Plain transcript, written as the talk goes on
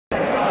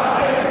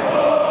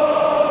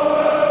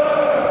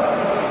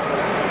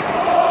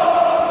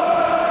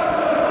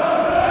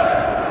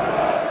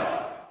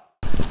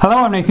Hello,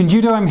 I'm Nathan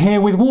Judah. I'm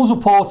here with Wolves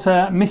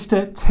reporter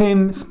Mr.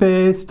 Tim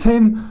Spiers.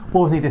 Tim,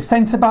 Wolves need a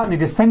centre-back,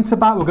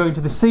 We're going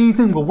to the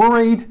season, we're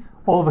worried.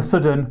 All of a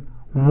sudden,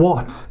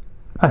 what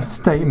a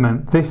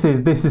statement. This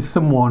is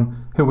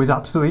someone who is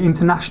absolutely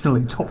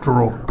internationally top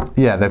drawer.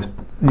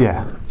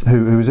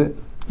 Who is it?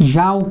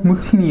 Joao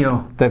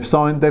Moutinho. They've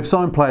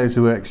signed players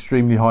who are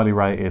extremely highly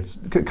rated,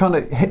 kind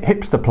of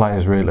hipster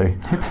players, really.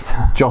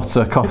 Hipster.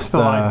 Jota,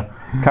 Costa,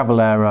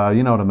 Cavaleira,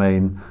 you know what I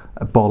mean.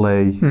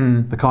 Bolly,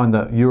 the kind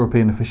that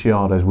European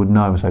aficionados would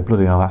know and say,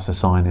 bloody hell, that's a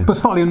signing. But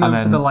slightly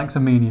unknown to the likes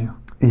of me and you.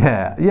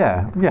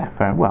 Yeah,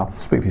 fair. Well,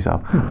 speak for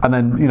yourself. And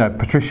then,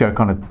 Patricio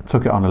kind of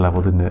took it on a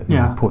level, didn't it?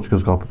 Yeah.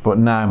 Portugal's got, but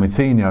now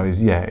Moutinho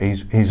is,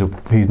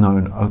 he's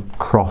known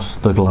across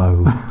the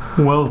globe.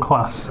 World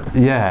class.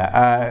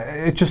 Yeah,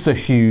 it's just a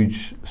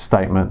huge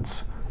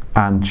statement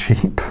and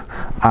cheap.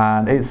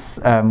 And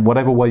it's,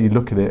 whatever way you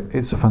look at it,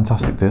 it's a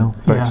fantastic deal.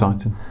 Very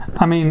exciting.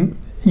 I mean,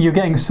 you're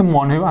getting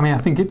someone who, I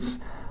think it's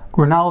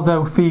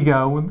Ronaldo,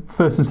 Figo,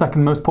 first and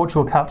second most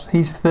Portugal caps.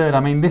 He's third. I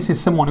mean, this is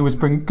someone who is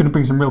going to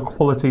bring some real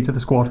quality to the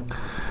squad.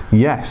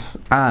 Yes,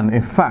 and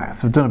in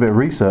fact, I've done a bit of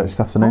research this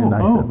afternoon,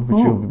 Nathan,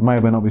 which you may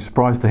or may not be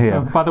surprised to hear.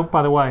 By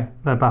the way,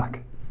 they're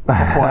back.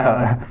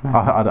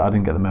 I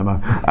didn't get the memo.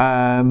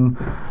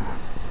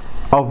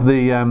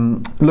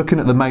 Looking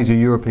at the major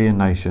European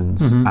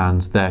nations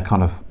and their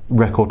kind of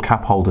record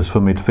cap holders for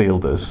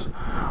midfielders,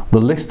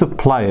 the list of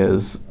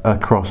players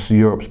across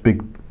Europe's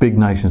big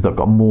nations that have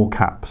got more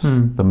caps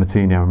than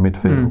Moutinho in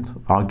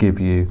midfield, I'll give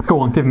you. Go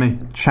on, give me.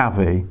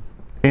 Xavi,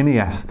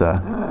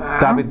 Iniesta,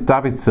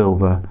 David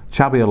Silva,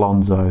 Xabi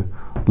Alonso,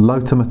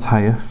 Lothar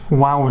Matthäus,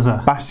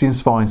 Wowzer, Bastian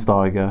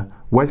Schweinsteiger,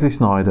 Wesley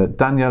Sneijder,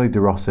 Daniele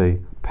De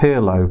Rossi,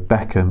 Pirlo,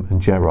 Beckham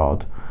and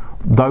Gerrard.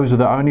 Those are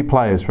the only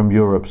players from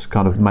Europe's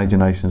kind of major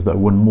nations that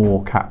won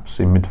more caps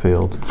in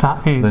midfield.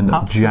 That is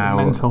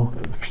absolutely mental.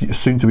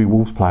 Soon-to-be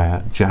Wolves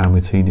player, Joao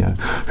Moutinho,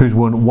 who's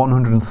won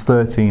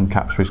 113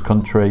 caps for his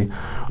country,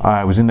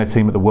 was in their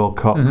team at the World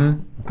Cup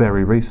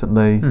very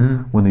recently,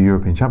 won the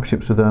European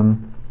Championships with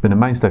them, been a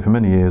mainstay for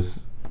many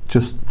years.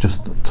 Just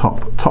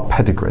top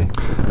pedigree.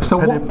 So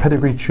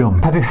pedigree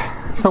chum.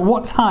 So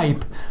what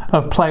type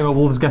of player are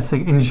Wolves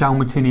getting in Joao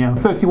Moutinho?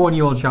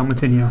 31-year-old Joao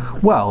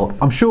Moutinho. Well,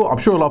 I'm sure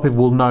a lot of people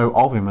will know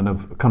of him and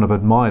have kind of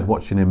admired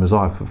watching him as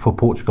for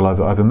Portugal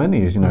over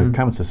many years.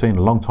 Came to scene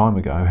a long time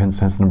ago. Hence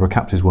the number of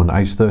caps he's won,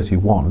 age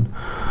 31.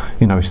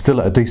 He's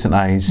still at a decent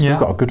age. Still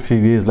got a good few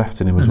years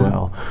left in him as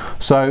well.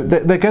 So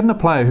they're getting a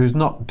player who's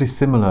not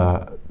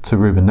dissimilar to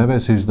Ruben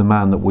Neves, who's the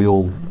man that we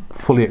all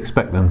fully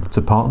expect them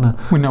to partner.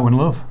 We know and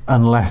love.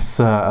 Unless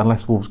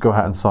Wolves go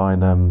out and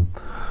sign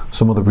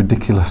some other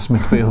ridiculous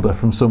midfielder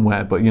from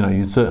somewhere, but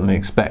you certainly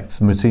expect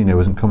Moutinho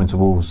isn't coming to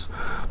Wolves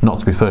not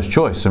to be first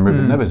choice, and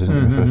Ruben Neves isn't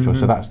going to be first choice,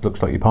 so that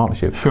looks like your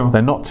partnership. Sure.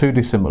 They're not too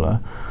dissimilar.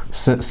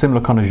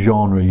 Similar kind of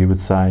genre, you would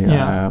say.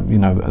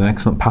 An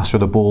excellent passer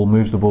of the ball,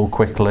 moves the ball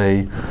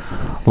quickly,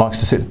 likes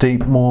to sit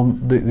deep more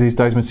these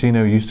days.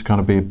 Moutinho used to kind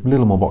of be a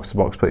little more box to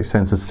box, but he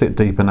tends to sit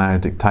deeper now,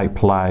 dictate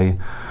play.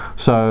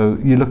 So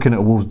you're looking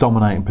at Wolves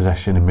dominating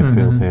possession in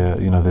midfield here.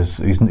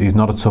 He's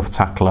not a tough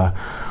tackler.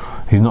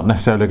 He's not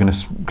necessarily going to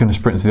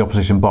sprint into the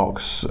opposition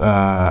box.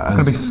 Going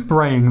to be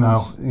spraying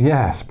though.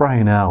 Yeah,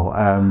 spraying hell.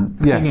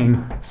 Yes,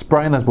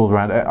 spraying those balls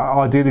around.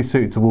 Ideally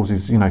suited to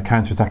Wolves'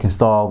 counter-attacking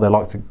style. They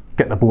like to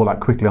get the ball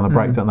out quickly on the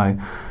break, don't they?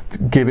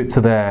 To give it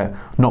to their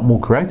not more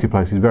creative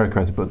players. He's very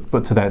creative,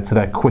 but to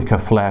their quicker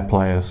flair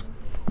players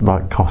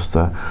like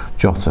Costa,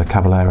 Jota,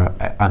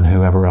 Cavaleira, and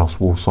whoever else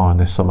will sign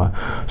this summer.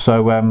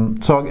 So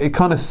it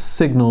kind of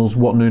signals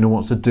what Nuno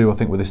wants to do, I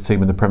think, with this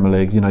team in the Premier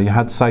League. You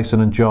had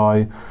Sayson and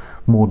Jai,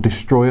 more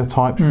destroyer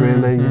types,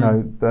 really.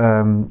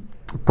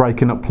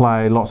 Breaking up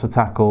play, lots of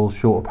tackles,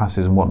 shorter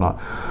passes and whatnot.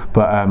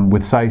 But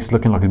with Sace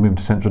looking like he's moving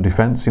to central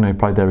defence, he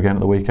played there again at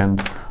the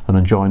weekend, and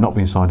Njai not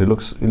being signed, it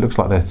looks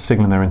like they're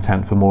signalling their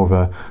intent for more of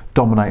a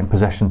dominating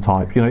possession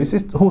type.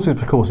 It's horses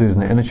for courses,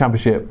 isn't it? In the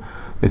Championship,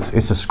 it's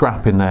a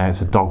scrap in there,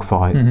 it's a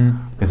dogfight,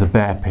 it's a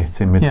bear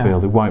pit in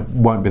midfield. It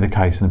won't be the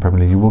case in the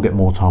Premier League. You will get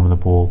more time on the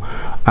ball,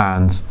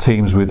 and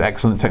teams with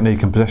excellent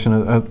technique and possession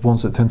are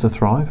ones that tend to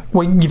thrive.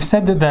 Well, you've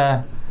said that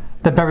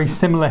they're very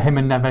similar, him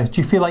and Neves.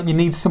 Do you feel like you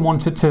need someone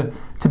to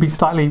be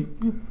slightly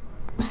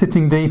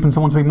sitting deep and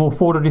someone to be more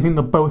forward, or do you think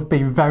they'll both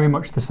be very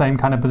much the same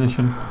kind of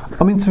position?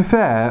 I mean, to be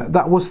fair,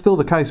 that was still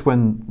the case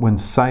when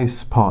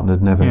Sace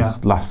partnered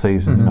Neves last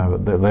season.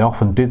 They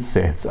often did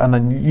sit, and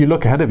then you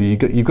look ahead of you.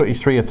 You've got your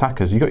three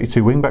attackers, you've got your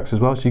two wing backs as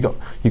well. So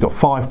you've got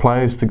five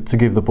players to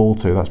give the ball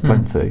to. That's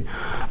plenty.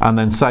 And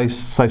then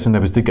Sace and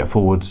Neves did get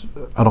forward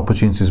at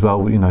opportunities as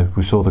well.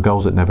 We saw the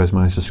goals that Neves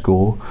managed to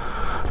score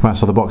from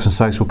outside the box, and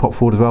Sace will pop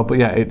forward as well. But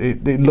yeah,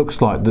 it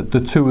looks like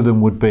the two of them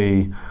would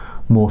be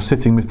more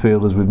sitting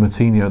midfielders, with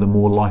Moutinho the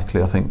more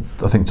likely, I think,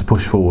 to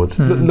push forward.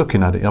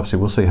 Looking at it, obviously,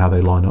 we'll see how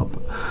they line up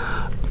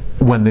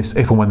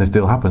if and when this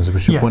deal happens. We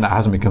should point out it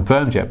hasn't been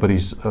confirmed yet, but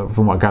he's,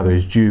 from what I gather,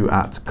 he's due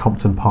at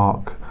Compton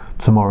Park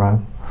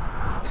tomorrow.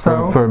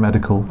 For a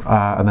medical,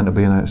 and then it'll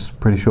be announced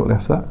pretty shortly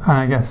after that. And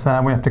I guess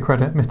we have to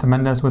credit Mr.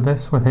 Mendes with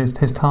this, with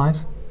his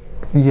ties.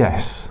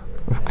 Yes.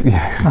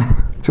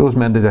 Jorge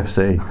Mendes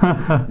FC.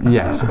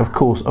 Yes, of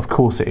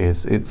course it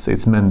is.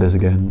 It's Mendes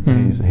again.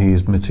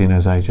 He's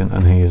Moutinho's agent,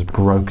 and he has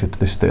brokered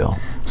this deal.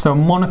 So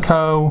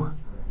Monaco,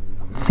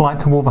 flight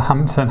to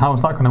Wolverhampton.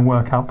 How's that going to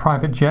work out?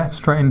 Private jet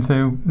straight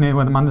into near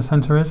where the Manda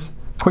Centre is.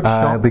 Quick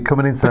shot. Be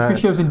coming into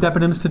Patricio's in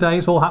Debenhams today.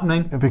 It's all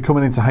happening. It'll be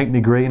coming into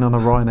Hackney Green on a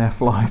Ryanair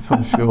flight,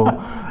 I'm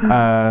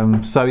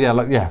sure. So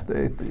yeah,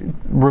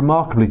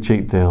 remarkably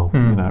cheap deal.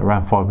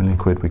 Around £5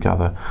 million we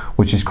gather,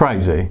 which is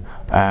crazy.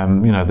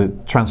 The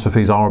transfer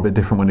fees are a bit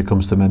different when it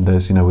comes to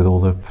Mendes. With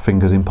all the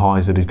fingers in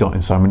pies that he's got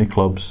in so many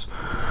clubs.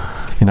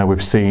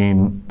 We've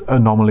seen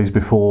anomalies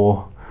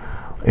before.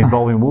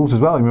 Involving Wolves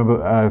as well. You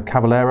remember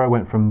Cavallero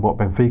went from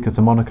Benfica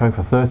to Monaco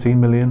for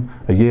 13 million.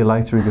 A year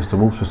later, he goes to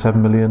Wolves for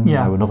 7 million.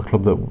 Yeah. Another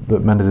club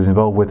that Mendes is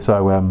involved with.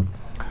 So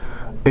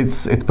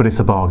it's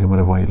a bargain,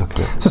 whatever way you look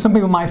at it. So some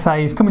people might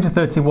say he's coming to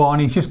 31.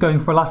 He's just going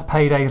for a last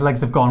payday. His legs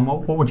have gone.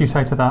 What would you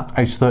say to that?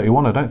 Age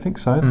 31, I don't think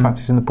so. The fact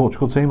he's in the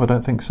Portugal team, I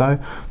don't think so.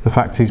 The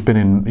fact he's been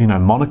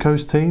in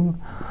Monaco's team.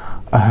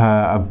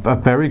 A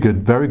very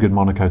good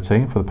Monaco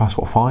team for the past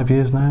 5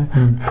 years now.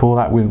 Before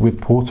that with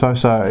Porto.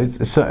 So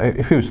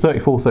if he was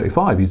 34,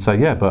 35, you'd say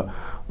yeah, but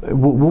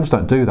Wolves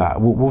don't do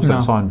that. Wolves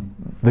don't sign.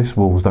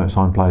 Wolves don't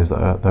sign players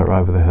that are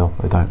over the hill.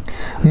 They don't.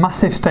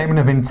 Massive statement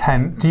of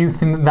intent. Do you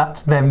think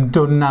that's them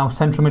done now,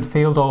 central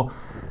midfield, or?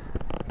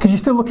 Because you're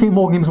still looking at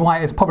Morgan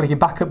Gibbs-White as probably your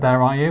backup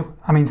there, are you?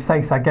 I mean,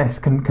 Sace, I guess,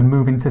 can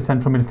move into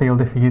central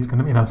midfield if he is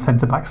going to,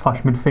 centre-back /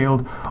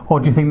 midfield. Or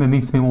do you think there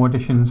needs to be more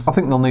additions? I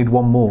think they'll need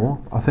one more.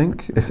 I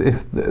think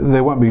if they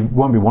won't be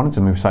wanting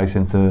to move Sace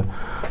into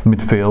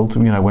midfield,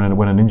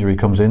 when an injury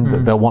comes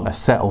in, they'll want a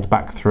settled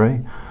back three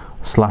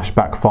 /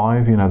 back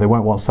five. They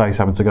won't want Sace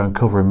having to go and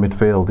cover in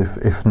midfield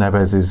if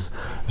Neves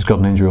has got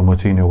an injury or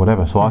Moutinho or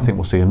whatever. So I think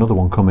we'll see another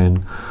one come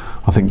in.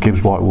 I think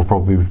Gibbs-White will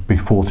probably be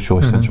fourth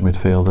choice central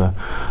midfielder,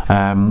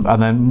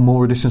 and then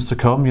more additions to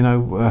come. I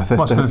was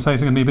going to say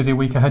it's going to be a busy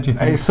week ahead. Do you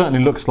think? It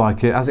certainly looks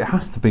like it, as it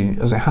has to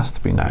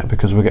be now,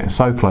 because we're getting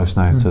so close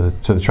now to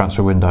the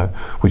transfer window,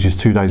 which is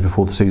 2 days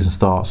before the season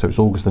starts. So it's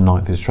August the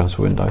 9th is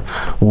transfer window.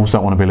 Wolves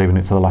don't want to be leaving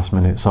it to the last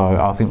minute, so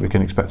I think we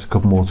can expect a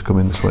couple more to come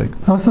in this week.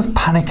 There was this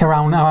panic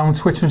around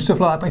Twitter and stuff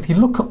like that. But if you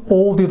look at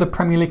all the other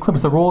Premier League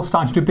clubs, they're all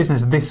starting to do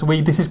business this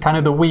week. This is kind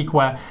of the week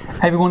where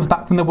everyone's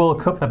back from the World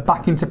Cup. They're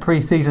back into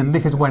pre-season.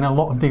 This is when a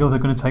lot of deals are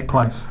going to take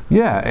place.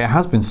 Yeah, it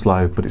has been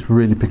slow, but it's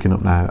really picking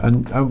up now.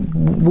 And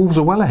Wolves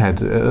are well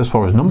ahead as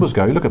far as numbers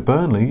go. You look at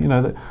Burnley.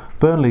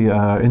 Burnley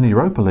in the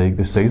Europa League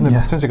this season. They've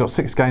potentially got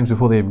 6 games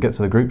before they even get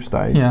to the group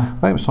stage. Yeah.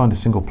 They haven't signed a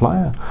single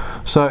player.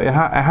 So it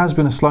has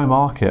been a slow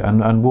market,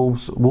 and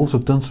Wolves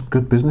have done some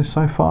good business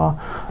so far.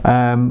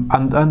 And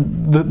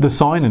the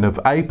signing of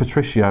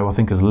Patricio, I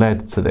think, has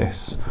led to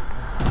this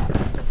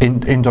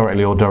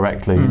indirectly or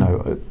directly.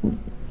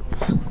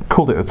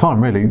 Called it at the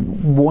time, really.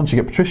 Once you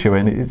get Patricio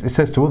in, it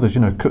says to others,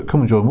 come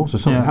and join Wolves.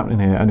 There's something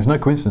happening here, and it's no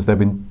coincidence they've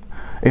been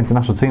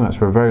international teammates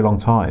for a very long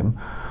time,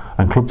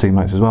 and club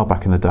teammates as well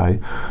back in the day.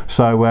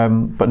 So,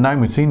 but now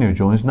Moutinho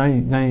joins. Now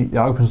it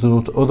opens the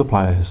door to other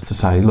players to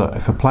say, look,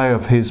 if a player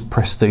of his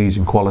prestige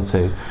and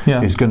quality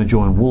is going to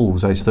join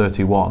Wolves, age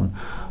 31,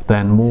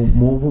 then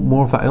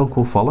more of that ilk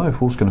will follow if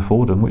Wolves can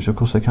afford them, which of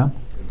course they can.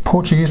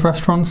 Portuguese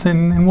restaurants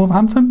in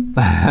Wolverhampton?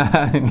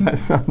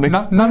 Nando's?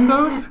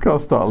 Got to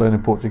start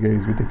learning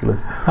Portuguese, ridiculous.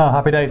 Oh,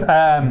 happy days.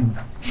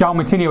 Joao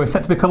Moutinho is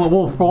set to become a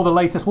Wolf. For all the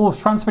latest Wolves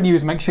transfer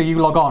news, make sure you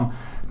log on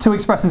to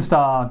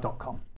expressandstar.com.